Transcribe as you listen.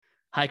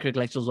Hi, Cricket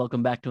Lectures.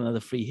 Welcome back to another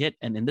free hit.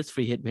 And in this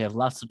free hit, we have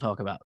lots to talk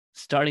about.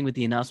 Starting with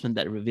the announcement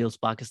that reveals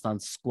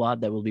Pakistan's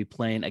squad that will be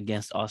playing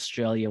against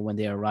Australia when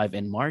they arrive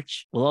in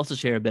March. We'll also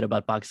share a bit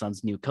about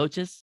Pakistan's new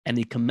coaches and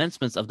the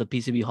commencements of the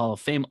PCB Hall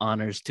of Fame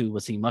honors to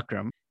Wasim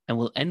Akram. And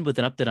we'll end with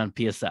an update on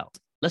PSL.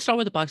 Let's start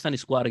with the Pakistani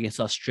squad against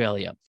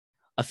Australia.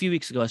 A few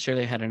weeks ago,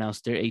 Australia had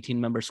announced their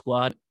 18-member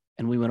squad,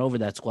 and we went over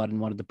that squad in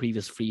one of the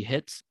previous free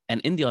hits. And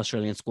in the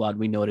Australian squad,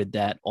 we noted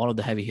that all of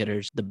the heavy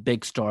hitters, the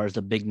big stars,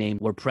 the big names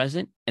were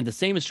present. And the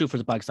same is true for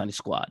the Pakistani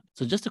squad.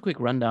 So just a quick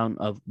rundown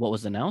of what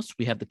was announced.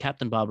 We have the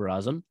captain Babar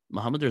Azam,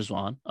 Mohammad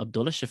Rizwan,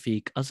 Abdullah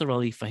Shafiq, Azhar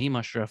Ali, Fahim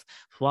Ashraf,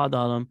 Fuad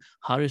Alam,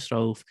 Haris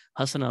Rauf,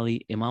 Hassan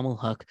Ali, Imam ul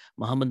Haq,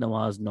 Muhammad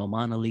Nawaz,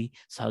 Noman Ali,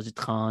 Sajid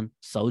Khan,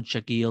 Saud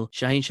Shakil,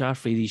 Shaheen Shah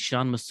Afridi,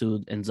 Shan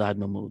Masood, and Zahid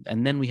Mahmood.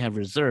 And then we have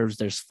reserves.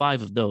 There's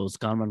 5 of those: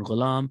 Kamran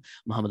Ghulam,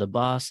 Muhammad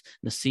Abbas,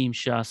 Naseem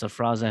Shah,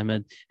 Safraz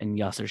Ahmed, and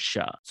Yasir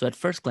Shah. So at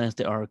first glance,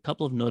 there are a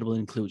couple of notable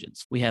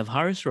inclusions. We have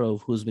Haris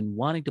Rauf, who's been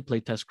wanting to play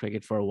Test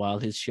cricket for a while.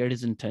 He's shared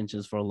his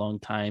intentions for a long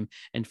time,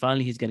 and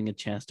finally he's getting a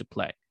chance to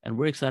play. And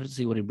we're excited to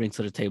see what he brings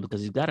to the table because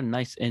he's got a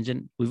nice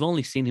engine. We've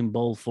only seen him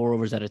bowl 4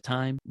 overs at a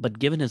time, but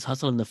given his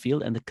hustle in the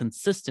field and the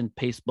consistent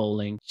pace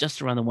bowling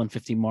just around the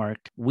 150 mark,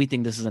 we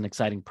think this is an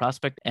exciting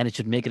prospect and it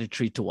should make it a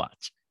treat to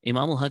watch.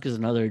 Imam ul Haq is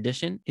another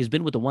addition. He's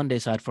been with the one-day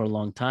side for a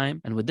long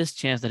time, and with this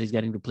chance that he's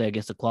getting to play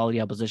against a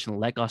quality opposition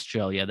like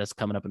Australia that's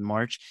coming up in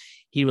March,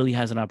 he really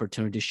has an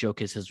opportunity to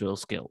showcase his real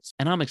skills.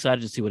 And I'm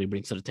excited to see what he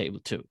brings to the table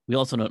too. We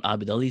also note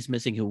Abid Ali is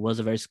missing, who was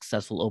a very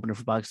successful opener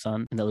for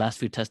Pakistan in the last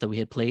few tests that we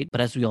had played,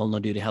 but as we all know,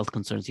 due to health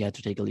concerns, he had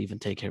to take a leave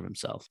and take care of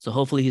himself. So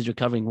hopefully he's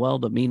recovering well,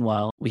 but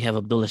meanwhile, we have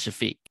Abdullah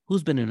Shafiq,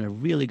 who's been in a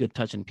really good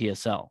touch in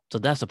PSL. So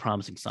that's a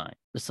promising sign.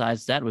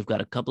 Besides that, we've got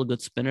a couple of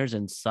good spinners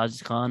in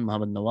Sajid Khan,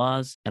 Muhammad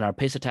Nawaz, and our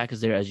pace attack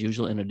is there as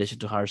usual. In addition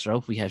to Haris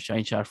Rauf, we have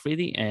Shaheen Shah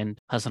Afridi and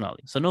Hassan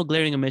Ali. So no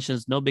glaring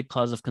omissions, no big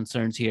cause of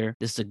concerns here.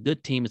 This is a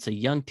good team. It's a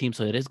young team,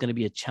 so it is going to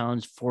be a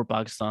challenge for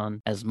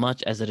Pakistan as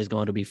much as it is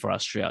going to be for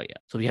Australia.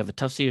 So we have a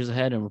tough series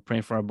ahead, and we're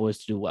praying for our boys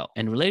to do well.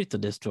 And related to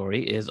this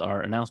story is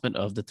our announcement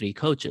of the 3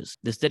 coaches.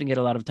 This didn't get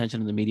a lot of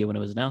attention in the media when it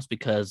was announced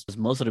because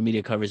most of the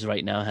media coverage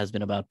right now has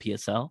been about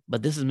PSL.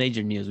 But this is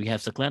major news. We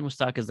have Saqlain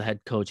Mushtaq as the head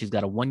coach. He's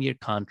got a 1-year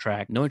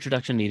contract, no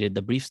introduction needed.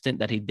 The brief stint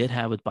that he did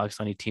have with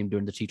Pakistani team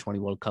during the T20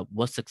 World Cup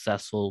was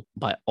successful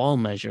by all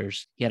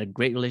measures. He had a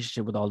great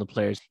relationship with all the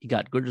players. He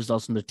got good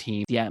results from the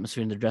team. The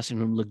atmosphere in the dressing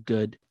room looked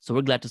good. So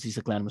we're glad to see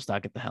Saqlain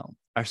Mushtaq at the helm.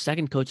 Our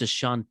second coach is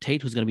Shaun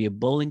Tait, who's going to be a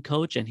bowling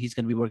coach, and he's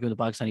going to be working with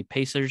the Pakistani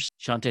Pacers.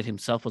 Shaun Tait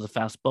himself was a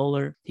fast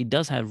bowler. He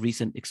does have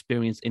recent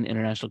experience in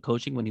international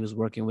coaching when he was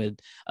working with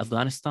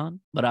Afghanistan,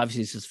 but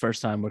obviously it's his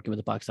first time working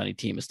with the Pakistani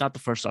team. It's not the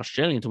first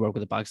Australian to work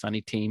with the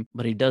Pakistani team,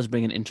 but he does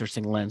bring an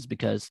interesting lens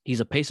because he's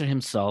a pacer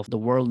himself. The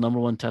world number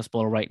 1 test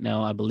bowler right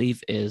now, I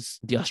believe, is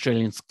the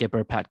Australian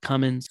skipper, Pat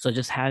Cummins. So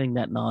just having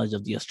that knowledge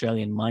of the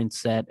Australian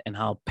mindset and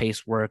how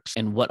pace works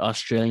and what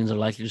Australians are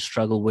likely to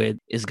struggle with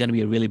is going to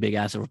be a really big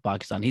asset for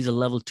Pakistan. He's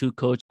a level 2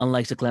 coach,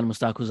 unlike Saqlain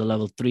Mushtaq, who's a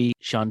level 3.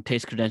 Shaun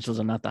Tait's credentials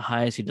are not the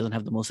highest. He doesn't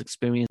have the most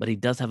experience, but he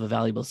does have a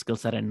valuable skill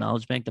set and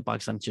knowledge bank that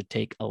Pakistan should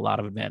take a lot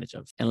of advantage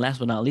of. And last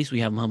but not least, we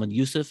have Mohammad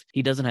Yusuf.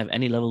 He doesn't have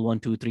any level 1,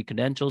 2, 3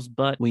 credentials,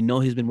 but we know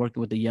he's been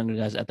working with the younger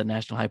guys at the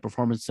National High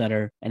Performance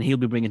Center, and he'll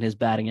be bringing his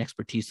batting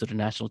expertise to the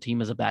national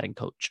team as a batting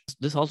coach.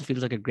 This also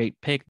feels like a great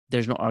pick.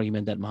 There's no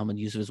argument that Mohammad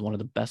Yusuf is one of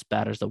the best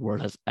batters the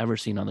world has ever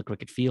seen on the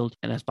cricket field,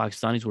 and as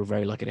Pakistanis, we're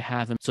very lucky to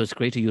have him. So it's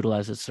great to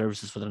utilize his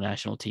services for the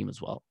national team as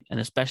well. And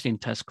especially in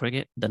Test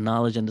cricket, the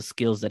knowledge and the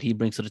skills that he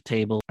brings to the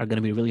table are going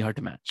to be really hard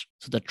to match.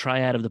 So the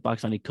triad of the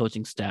Pakistani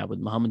coaching staff with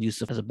Mohammad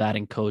Yusuf as a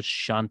batting coach,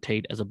 Shaun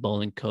Tait as a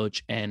bowling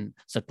coach, and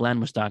Saqlain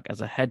Mushtaq as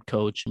a head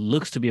coach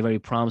looks to be a very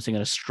promising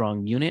and a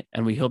strong unit,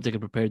 and we hope they can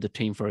prepare the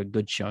team for a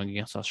good showing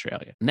against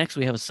Australia. Next,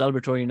 we have a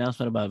celebratory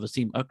announcement about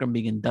Wasim Akram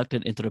being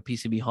inducted into the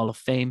PCB Hall of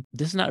Fame.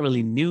 This is not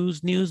really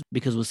news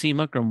because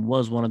Wasim Akram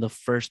was one of the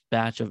first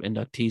batch of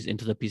inductees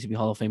into the PCB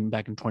Hall of Fame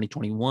back in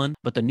 2021,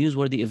 but the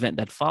newsworthy event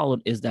that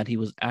followed is that he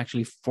was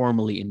actually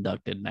formally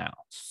inducted now.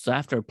 So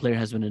after a player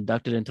has been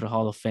inducted into the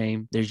Hall of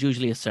Fame, there's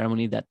usually a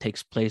ceremony that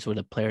takes place where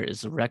the player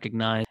is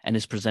recognized and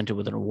is presented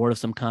with an award of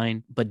some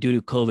kind, but due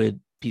to COVID,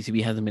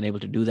 PCB hasn't been able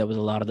to do that with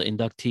a lot of the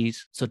inductees.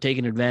 So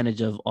taking advantage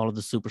of all of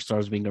the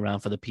superstars being around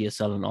for the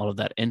PSL and all of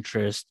that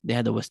interest, they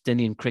had the West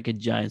Indian cricket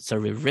giant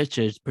Sir Viv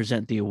Richards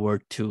present the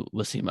award to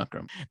Wasim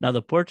Akram. Now,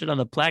 the portrait on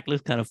the plaque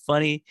looks kind of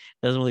funny.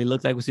 Doesn't really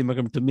look like Wasim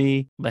Akram to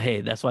me, but hey,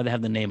 that's why they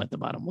have the name at the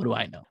bottom. What do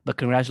I know? But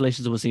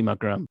congratulations to Wasim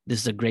Akram. This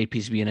is a great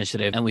PCB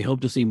initiative, and we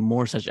hope to see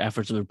more such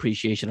efforts of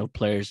appreciation of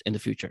players in the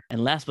future.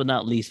 And last but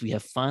not least, we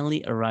have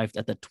finally arrived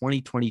at the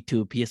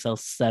 2022 PSL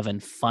 7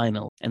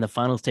 final, and the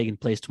final is taking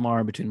place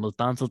tomorrow between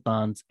Multan Multan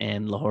Sultans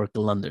and Lahore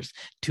Qalandars,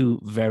 two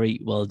very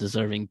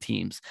well-deserving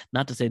teams.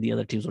 Not to say the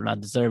other teams were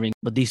not deserving,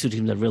 but these two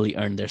teams have really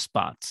earned their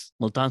spots.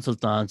 Multan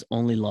Sultans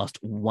only lost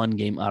one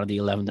game out of the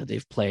 11 that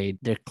they've played.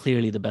 They're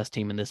clearly the best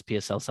team in this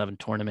PSL 7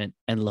 tournament.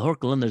 And Lahore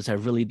Qalandars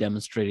have really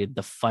demonstrated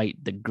the fight,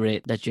 the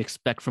grit that you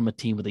expect from a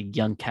team with a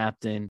young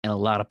captain and a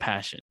lot of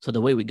passion. So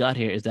the way we got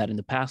here is that in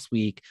the past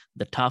week,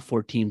 the top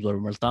 4 teams were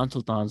Multan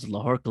Sultans,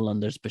 Lahore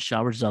Qalandars,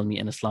 Peshawar Zalmi,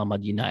 and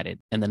Islamabad United.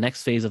 And the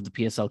next phase of the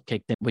PSL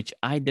kicked in, which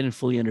I didn't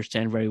fully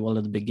understand very well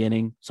at the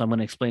beginning. So I'm going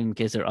to explain in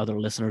case there are other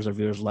listeners or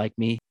viewers like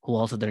me who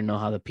also didn't know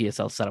how the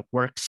PSL setup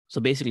works. So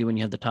basically, when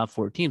you have the top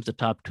 4 teams, the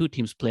top 2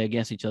 teams play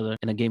against each other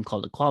in a game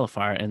called the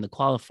qualifier. And the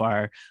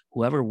qualifier,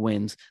 whoever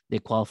wins, they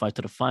qualify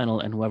to the final,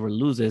 and whoever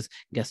loses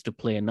gets to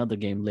play another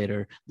game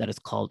later that is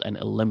called an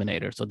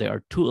eliminator. So there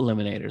are 2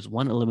 eliminators.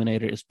 One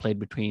eliminator is played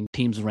between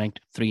teams ranked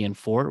 3 and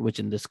 4, which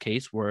in this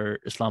case were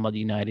Islamabad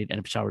United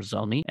and Peshawar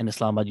Zalmi, and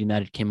Islamabad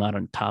United came out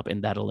on top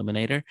in that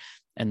eliminator.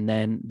 And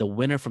then the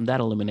winner from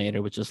that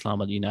eliminator, which is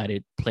Islamabad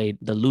United, played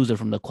the loser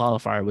from the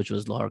qualifier, which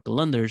was Lahore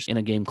Qalandars, in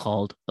a game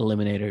called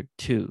Eliminator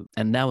 2.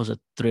 And that was a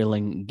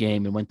thrilling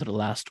game. It went to the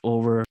last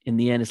over. In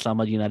the end,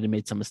 Islamabad United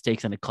made some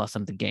mistakes and it cost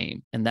them the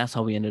game. And that's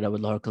how we ended up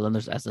with Lahore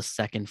Qalandars as the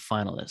second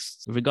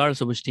finalists. Regardless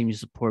of which team you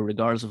support,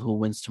 regardless of who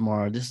wins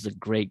tomorrow, this is a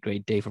great,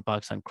 great day for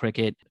Pakistan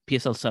cricket.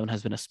 PSL 7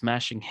 has been a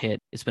smashing hit.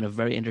 It's been a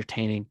very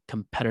entertaining,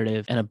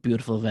 competitive, and a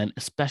beautiful event,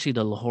 especially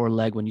the Lahore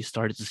leg when you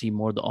started to see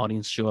more of the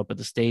audience show up at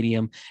the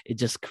stadium.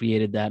 It just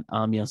created that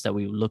ambiance that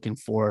we were looking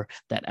for,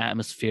 that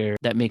atmosphere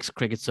that makes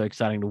cricket so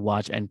exciting to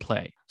watch and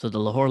play. So the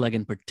Lahore leg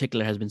in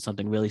particular has been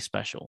something really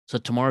special. So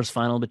tomorrow's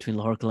final between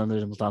Lahore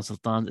Qalandars and Multan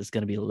Sultans is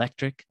going to be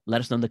electric.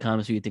 Let us know in the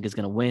comments who you think is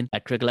going to win.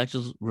 At Cricket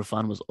Lectures,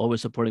 Rufan was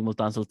always supporting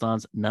Multan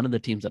Sultans. None of the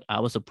teams that I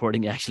was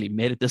supporting actually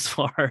made it this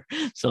far.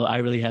 So I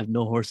really have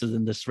no horses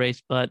in this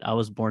race, but I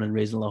was born and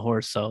raised in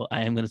Lahore. So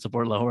I am going to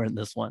support Lahore in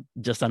this one,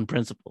 just on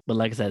principle. But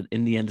like I said,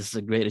 in the end, this is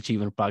a great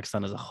achievement for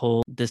Pakistan as a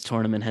whole. This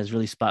tournament has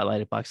really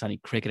spotlighted Pakistani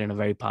cricket in a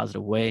very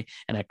positive way.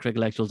 And at Cricket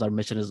Lectures, our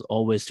mission is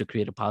always to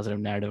create a positive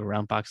narrative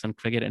around Pakistan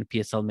cricket, and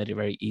PSL made it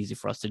very easy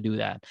for us to do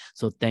that.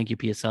 So thank you,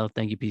 PSL.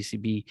 Thank you,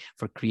 PCB,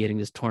 for creating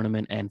this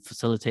tournament and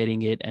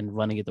facilitating it and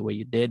running it the way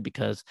you did,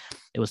 because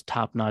it was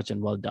top notch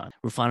and well done.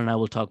 Rufan and I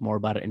will talk more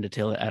about it in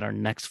detail at our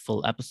next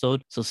full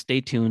episode. So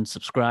stay tuned,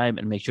 subscribe,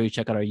 and make sure you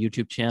check out our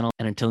YouTube channel.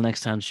 And until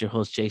next time, it's your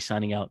host, Jay,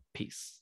 signing out. Peace.